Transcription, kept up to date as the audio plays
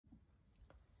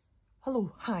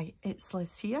Hello, hi, it's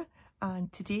Liz here,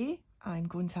 and today I'm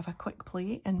going to have a quick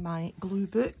play in my glue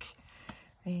book.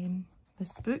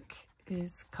 This book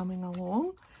is coming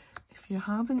along. If you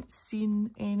haven't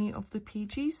seen any of the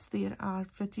pages, there are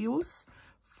videos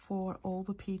for all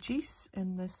the pages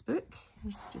in this book.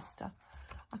 Here's just a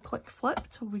quick flip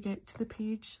till we get to the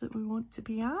page that we want to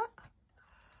be at.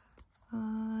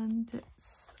 And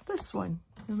it's this one.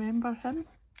 Remember him?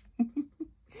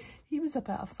 He was a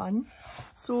bit of fun.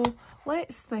 So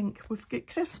let's think, we've got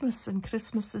Christmas and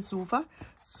Christmas is over.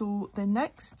 So the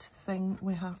next thing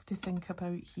we have to think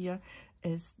about here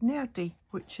is Nerdy,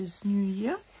 which is New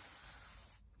Year.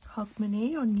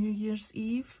 Hogmanay on New Year's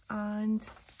Eve and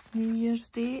New Year's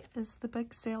Day is the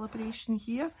big celebration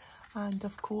here. And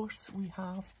of course we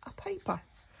have a piper,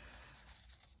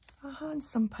 a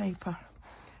handsome piper.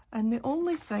 And the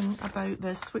only thing about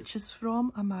this, which is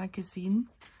from a magazine,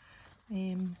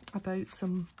 about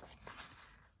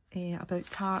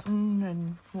tartan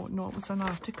and whatnot, was an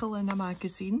article in a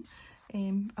magazine.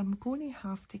 I'm going to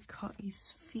have to cut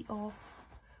his feet off,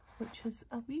 which is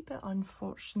a wee bit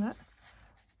unfortunate,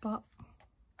 but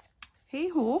hey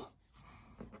ho,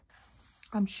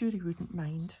 I'm sure he wouldn't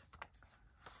mind.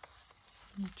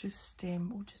 We'll just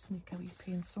make a wee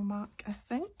pencil mark, I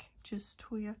think, just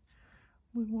where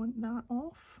we want that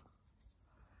off.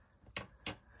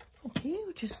 Okay,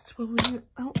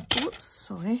 oh, oops,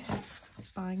 sorry,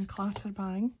 bang, clatter,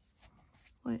 bang.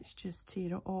 Let's just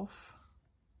tear it off.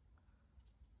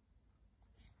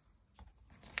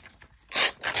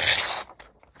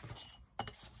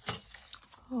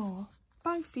 Oh,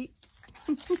 5 feet.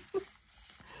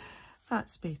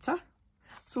 That's better.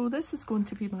 So this is going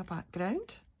to be my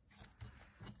background.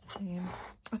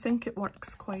 I think it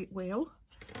works quite well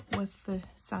with the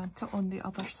Santa on the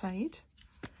other side.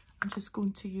 I'm just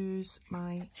going to use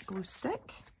my glue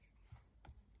stick.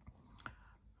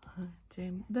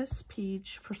 And this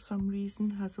page, for some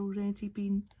reason, has already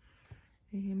been,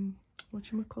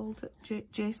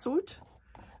 gessoed.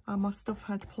 I must have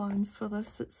had plans for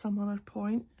this at some other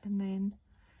point and then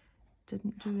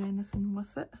didn't do anything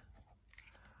with it.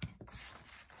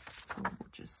 So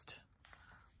we'll just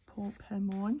pop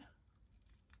him on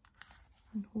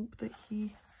and hope that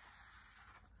he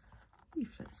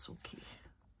fits okay.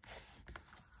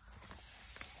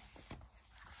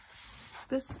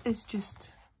 This is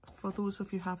just, for those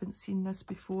of you who haven't seen this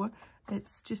before,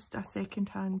 it's just a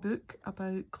second-hand book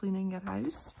about cleaning your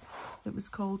house. It was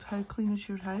called How Clean Is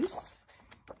Your House?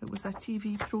 It was a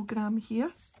TV programme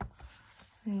here.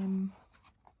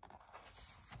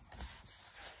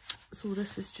 So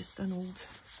this is just an old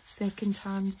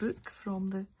second-hand book from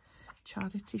the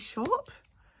charity shop.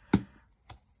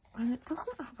 And it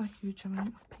doesn't have a huge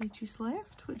amount of pages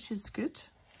left, which is good.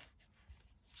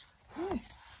 Yeah.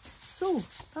 So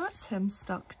that's him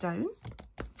stuck down.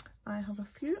 I have a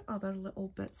few other little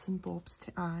bits and bobs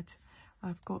to add.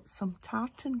 I've got some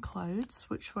tartan clouds,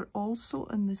 which were also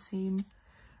in the same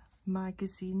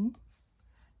magazine.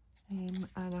 And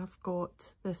I've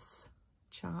got this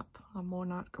chap, a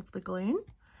monarch of the Glen,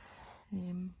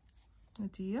 a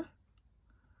deer.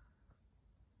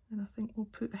 And I think we'll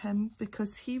put him,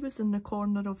 because he was in the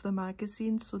corner of the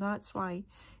magazine, so that's why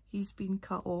he's been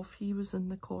cut off. He was in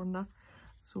the corner.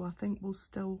 So I think we'll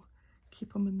still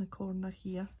keep him in the corner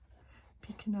here,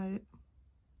 peeking out.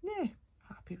 Yeah,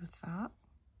 happy with that.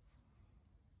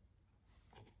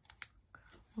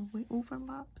 Will we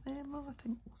overlap them? Oh, I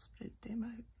think we'll spread them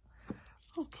out.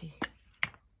 Okay.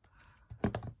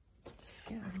 Just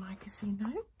get our magazine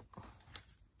out.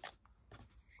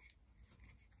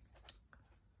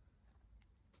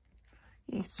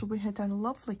 Yeah, so we had a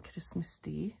lovely Christmas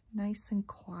day, nice and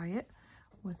quiet,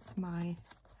 with my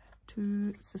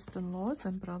 2 sister-in-laws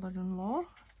and brother-in-law,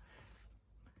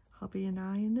 hubby and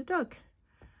I and the dog.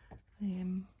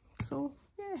 So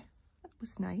yeah, it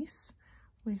was nice.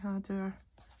 We had our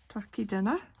turkey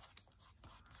dinner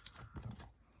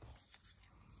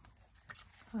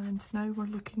and now we're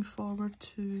looking forward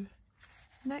to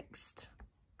next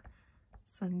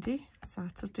Sunday,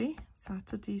 Saturday.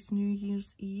 Saturday's New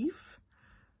Year's Eve,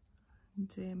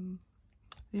 and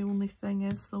the only thing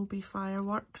is there'll be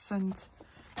fireworks, and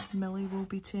Millie will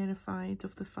be terrified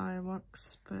of the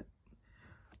fireworks, but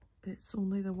it's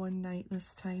only the one night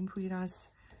this time, whereas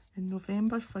in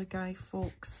November for Guy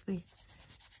Fawkes, the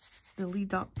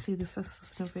lead up to the 5th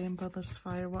of November, there's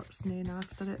fireworks, and then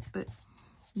after it, but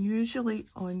usually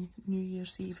on New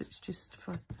Year's Eve it's just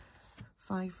for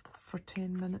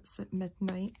 10 minutes at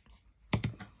midnight,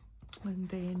 and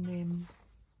then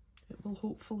it will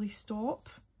hopefully stop.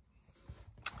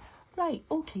 Right,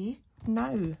 okay,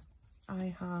 now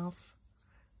I have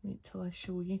Wait till I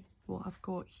show you what I've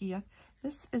got here.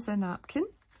 This is a napkin.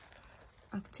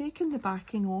 I've taken the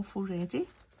backing off already,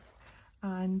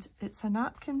 and it's a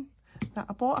napkin that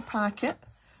I bought a packet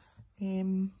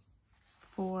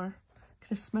for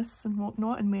Christmas and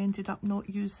whatnot, and we ended up not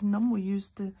using them. We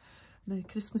used the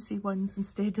Christmassy ones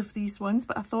instead of these ones,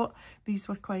 but I thought these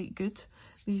were quite good,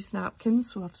 these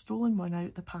napkins, so I've stolen one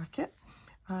out the packet,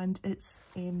 and it's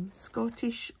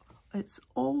Scottish, it's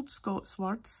old Scots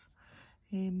words.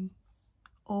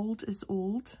 Old is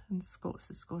old and Scots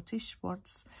is Scottish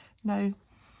words. Now,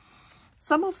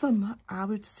 some of them I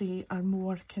would say are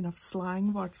more kind of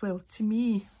slang words. Well, to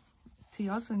me, to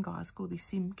us in Glasgow, they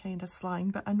seem kind of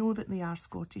slang, but I know that they are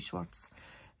Scottish words.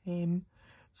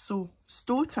 So,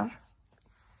 stoter,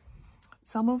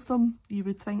 some of them you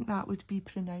would think that would be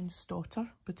pronounced stotter,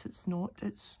 but it's not,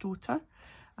 it's stoter,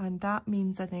 and that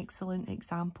means an excellent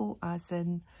example, as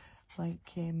in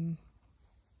like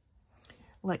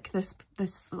this,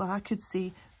 I could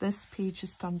say this page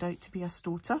has turned out to be a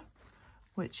stoter,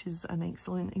 which is an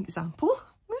excellent example.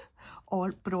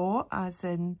 Or bra, as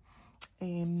in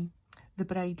the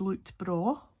bride looked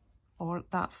bra, or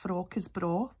that frock is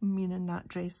bra, meaning that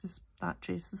dress is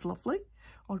lovely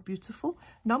or beautiful.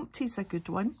 Numpty's a good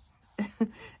one.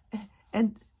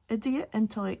 And idiot,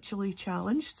 intellectually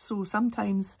challenged. So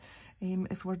sometimes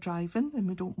if we're driving and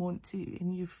we don't want to,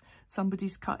 and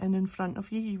somebody's cutting in front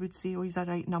of you, you would say, oh, he's a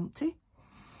right numpty,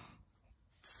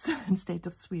 instead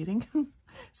of swearing.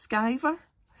 Skiver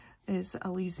is a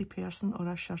lazy person or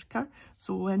a shirker.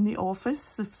 So in the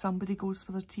office, if somebody goes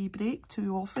for their tea break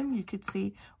too often, you could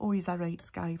say, oh, he's a right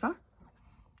skiver.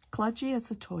 Kludgy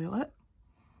is a toilet.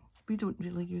 We don't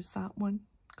really use that one,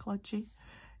 kludgy.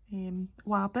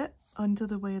 Wabbit, under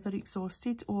the weather,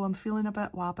 exhausted. Oh, I'm feeling a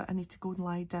bit wabbit, I need to go and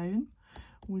lie down,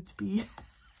 would be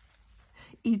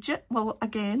Egypt. Well,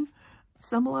 again,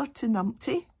 similar to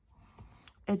numpty.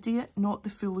 Idiot, not the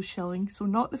fool shilling. So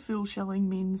not the fool shilling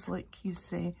means like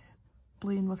he's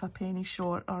playing with a penny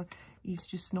short, or he's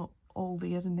just not all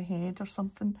there in the head or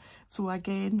something. So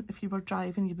again, if you were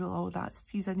driving, you'd be like, oh,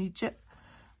 he's an Egypt.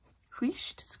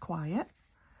 Wheesht is quiet.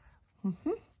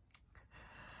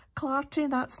 Clarty,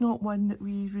 that's not one that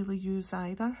we really use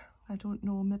either. I don't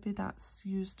know, maybe that's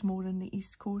used more in the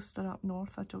east coast or up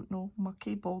north, I don't know.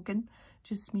 Mucky, boggin,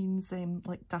 just means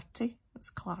like dirty. It's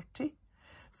clarty.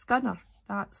 Scunner,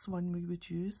 that's one we would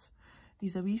use.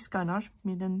 He's a wee scunner,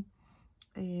 meaning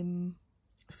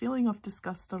feeling of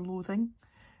disgust or loathing.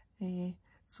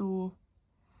 So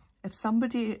if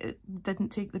somebody didn't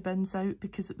take the bins out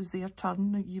because it was their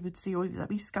turn, you would say, oh, he's a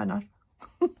wee scunner.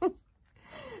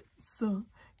 So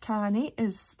canny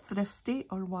is thrifty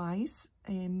or wise,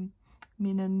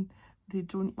 meaning they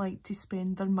don't like to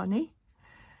spend their money.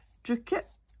 Drookit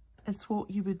is what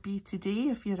you would be today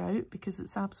if you're out, because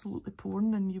it's absolutely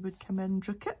pouring and you would come in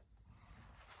drookit.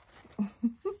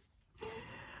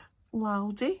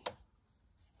 Laldy,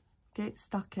 get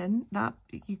stuck in. That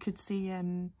you could say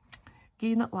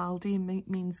gain it laldy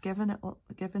means giving it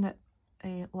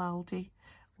laldy,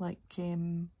 like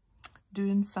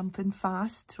doing something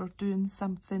fast or doing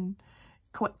something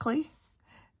quickly.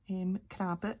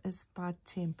 Crabbit is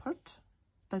bad-tempered.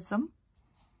 Bism.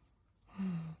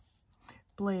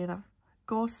 Blather.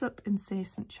 Gossip,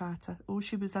 incessant chatter. Oh,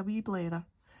 she was a wee blather.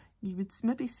 You would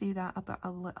maybe say that about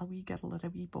a wee girl or a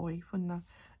wee boy when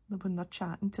they're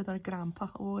chatting to their grandpa.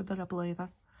 Oh, they're a blather.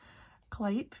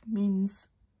 Clipe means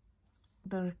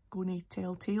they're going to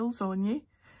tell tales on you.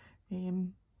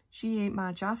 She ain't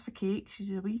my Jaffa cake,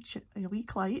 she's a wee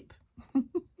clipe.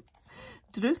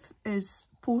 Druth is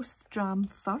post-dram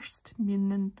first,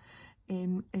 meaning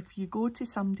if you go to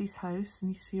somebody's house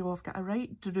and you say, oh, I've got a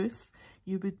right druth,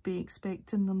 you would be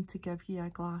expecting them to give you a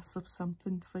glass of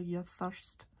something for your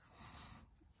thirst.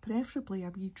 Preferably a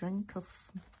wee drink of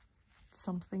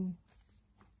something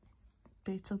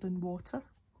better than water.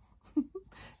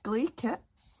 Glaikit,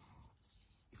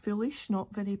 foolish,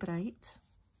 not very bright.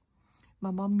 My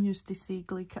mum used to say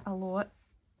glaikit a lot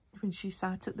when she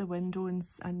sat at the window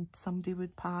and somebody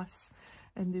would pass,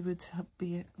 and they would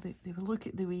look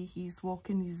at the way he's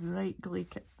walking, he's right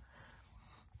glaikit.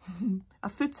 A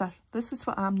footer, this is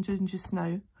what I'm doing just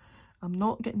now. I'm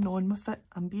not getting on with it,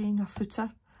 I'm being a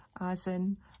footer, as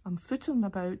in I'm footering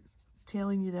about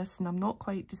telling you this and I'm not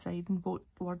quite deciding what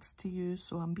words to use,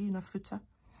 so I'm being a footer.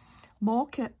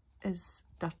 Mocket is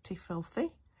dirty,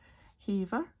 filthy.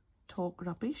 Haver, talk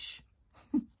rubbish.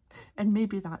 And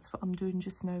maybe that's what I'm doing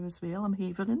just now as well, I'm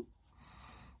havering.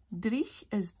 Dreich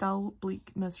is dull,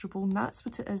 bleak, miserable, and that's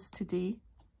what it is today.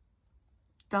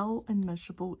 Dull and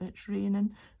miserable, it's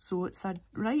raining, so it's a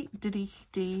right dreich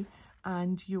day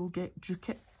and you'll get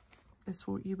drookit. is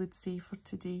what you would say for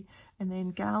today. And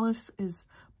then gallus is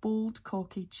bold,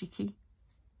 cocky, cheeky.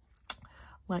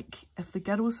 Like if the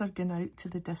girls are going out to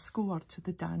the disco or to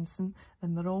the dancing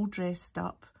and they're all dressed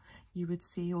up, you would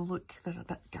say, oh look, they're a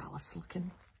bit gallus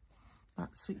looking.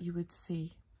 That's what you would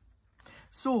say.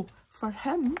 So for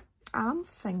him, I'm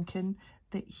thinking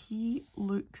that he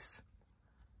looks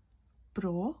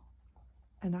bra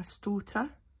in a stoter,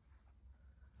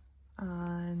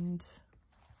 and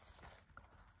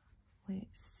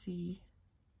let's see,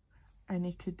 and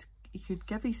he could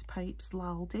give his pipes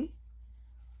laldy.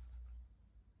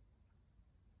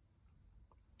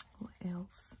 What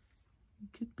else? He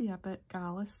could be a bit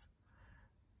gallus.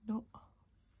 No,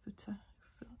 footer.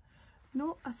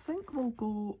 No, I think we'll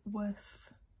go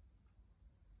with,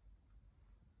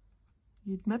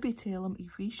 you'd maybe tell him he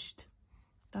wheeshed.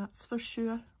 That's for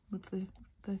sure, with the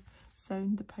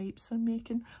sound the pipes are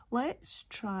making. Let's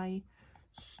try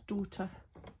stoter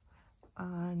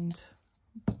and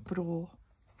bra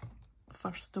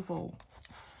first of all.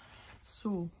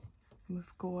 So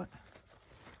we've got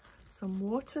some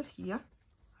water here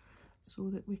so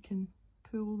that we can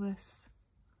pull this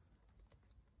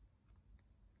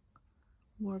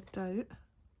word out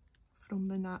from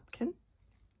the napkin,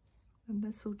 and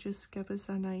this will just give us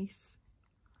a nice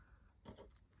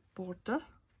border.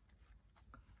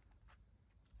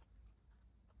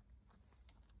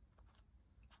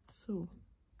 So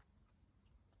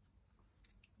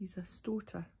he's a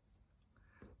stoter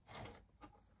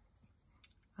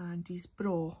and he's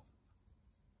bra,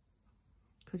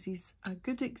 because he's a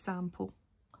good example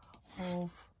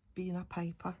of being a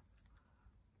piper,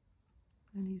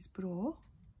 and he's bra.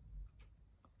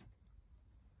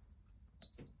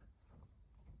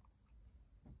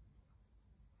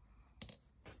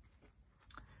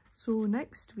 So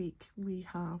next week we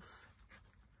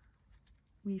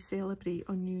celebrate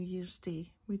on New Year's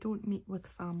Day. We don't meet with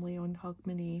family on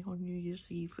Hogmanay on New Year's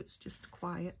Eve. It's just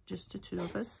quiet, just the two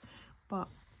of us. But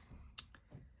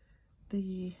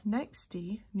the next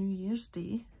day, New Year's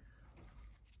Day,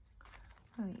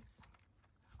 right,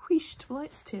 wheeshed. Well,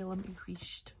 let's tell him he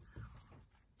wheeshed.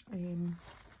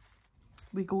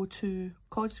 We go to,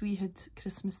 cause we had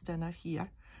Christmas dinner here,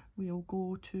 we'll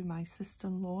go to my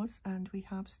sister-in-law's and we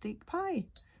have steak pie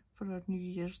for our New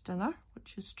Year's dinner,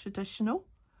 which is traditional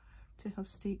to have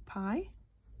steak pie.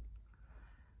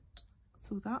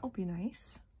 So that'll be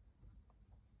nice.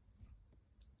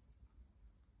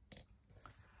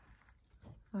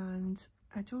 And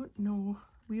I don't know,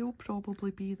 we'll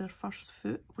probably be their first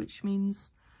foot, which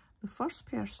means the first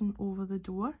person over the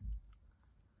door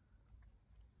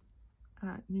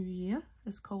at New Year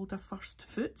is called a first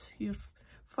foot. Your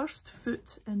first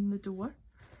foot in the door,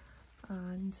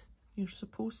 and you're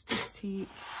supposed to take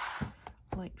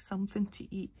like something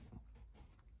to eat.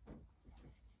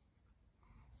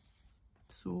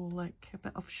 So like a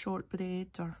bit of shortbread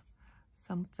or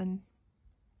something.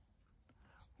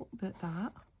 What about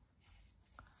that?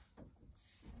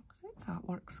 I think that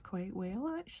works quite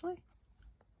well actually.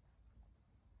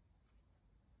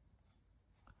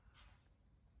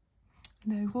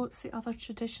 Now what's the other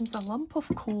traditions? A lump of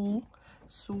coal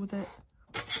so that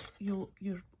you'll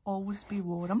always be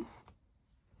warm.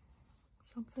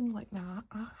 Something like that.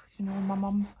 You know, my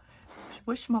mum, I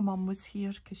wish my mum was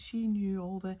here because she knew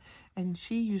all the, and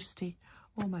she used to,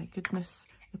 oh my goodness,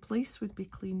 the place would be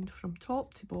cleaned from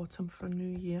top to bottom for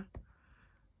New Year.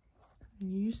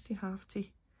 And you used to have to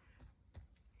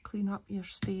clean up your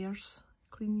stairs,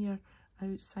 clean your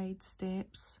outside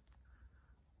steps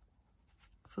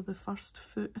for the first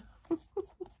foot.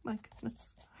 My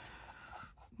goodness.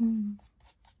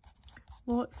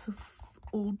 Lots of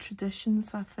old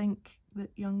traditions, I think,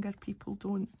 that younger people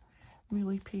don't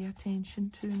really pay attention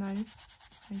to now.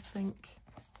 I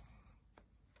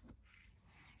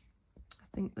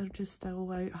think they're just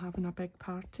all out having a big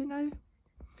party now.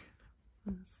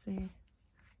 Let's see,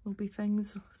 there'll be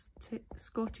things,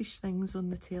 Scottish things on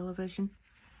the television.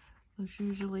 There's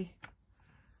usually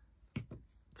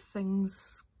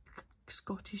things,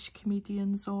 Scottish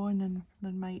comedians on, and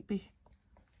there might be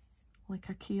like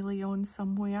a Kaylee on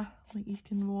somewhere that you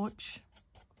can watch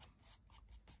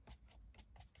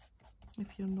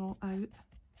if you're not out.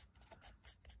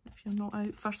 If you're not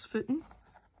out first footing.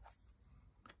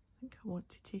 I think I want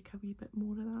to take a wee bit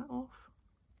more of that off.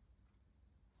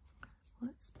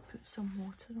 Let's put some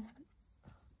water on it.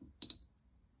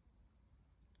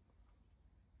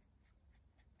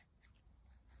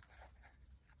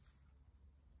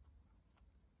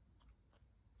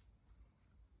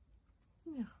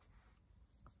 Yeah.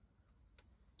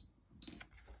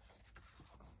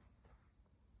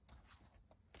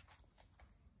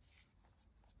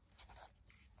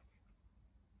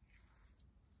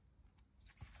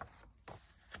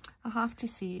 I have to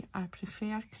say I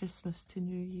prefer Christmas to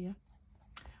New Year.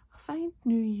 I find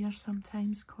New Year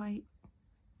sometimes quite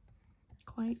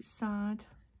sad.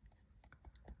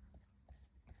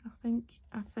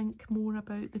 I think more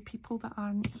about the people that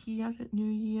aren't here at New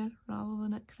Year rather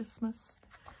than at Christmas.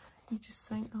 You just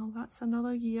think, oh, that's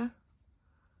another year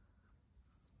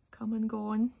come and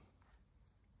gone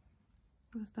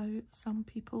without some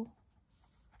people.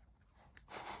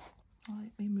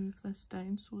 Let me move this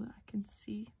down so that I can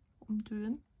see what I'm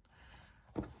doing.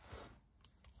 I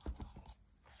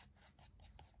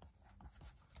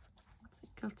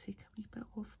think I'll take a wee bit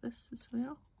off this as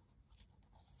well.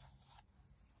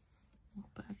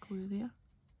 A bit of glue there.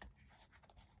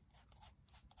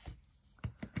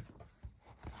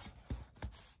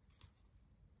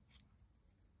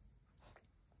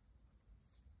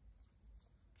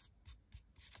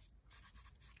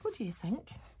 What do you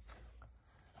think?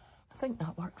 I think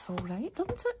that works all right,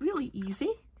 doesn't it? Really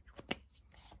easy.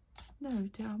 Now,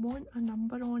 do I want a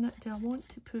number on it? Do I want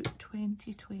to put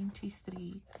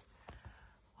 2023?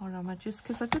 Or am I just,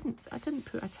 because I didn't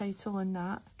put a title on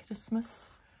that, Christmas.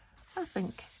 I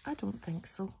don't think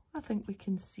so. I think we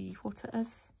can see what it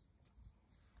is.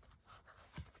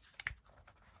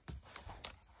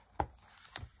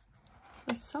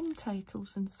 There's some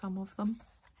titles in some of them,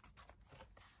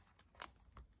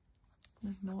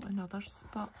 and not in others,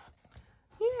 but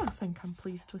yeah, I think I'm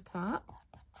pleased with that.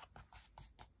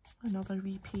 Another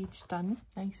wee page done,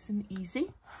 nice and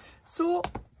easy. So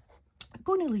I'm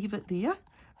going to leave it there.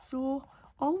 So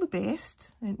all the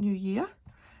best at New Year.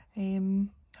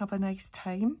 Have a nice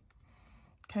time.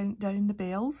 Count down the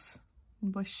bells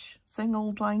and sing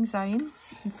Auld Lang Syne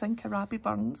and think of Rabbie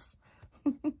Burns.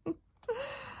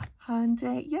 And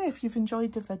yeah, if you've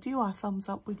enjoyed the video, a thumbs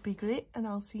up would be great, and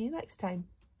I'll see you next time.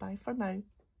 Bye for now.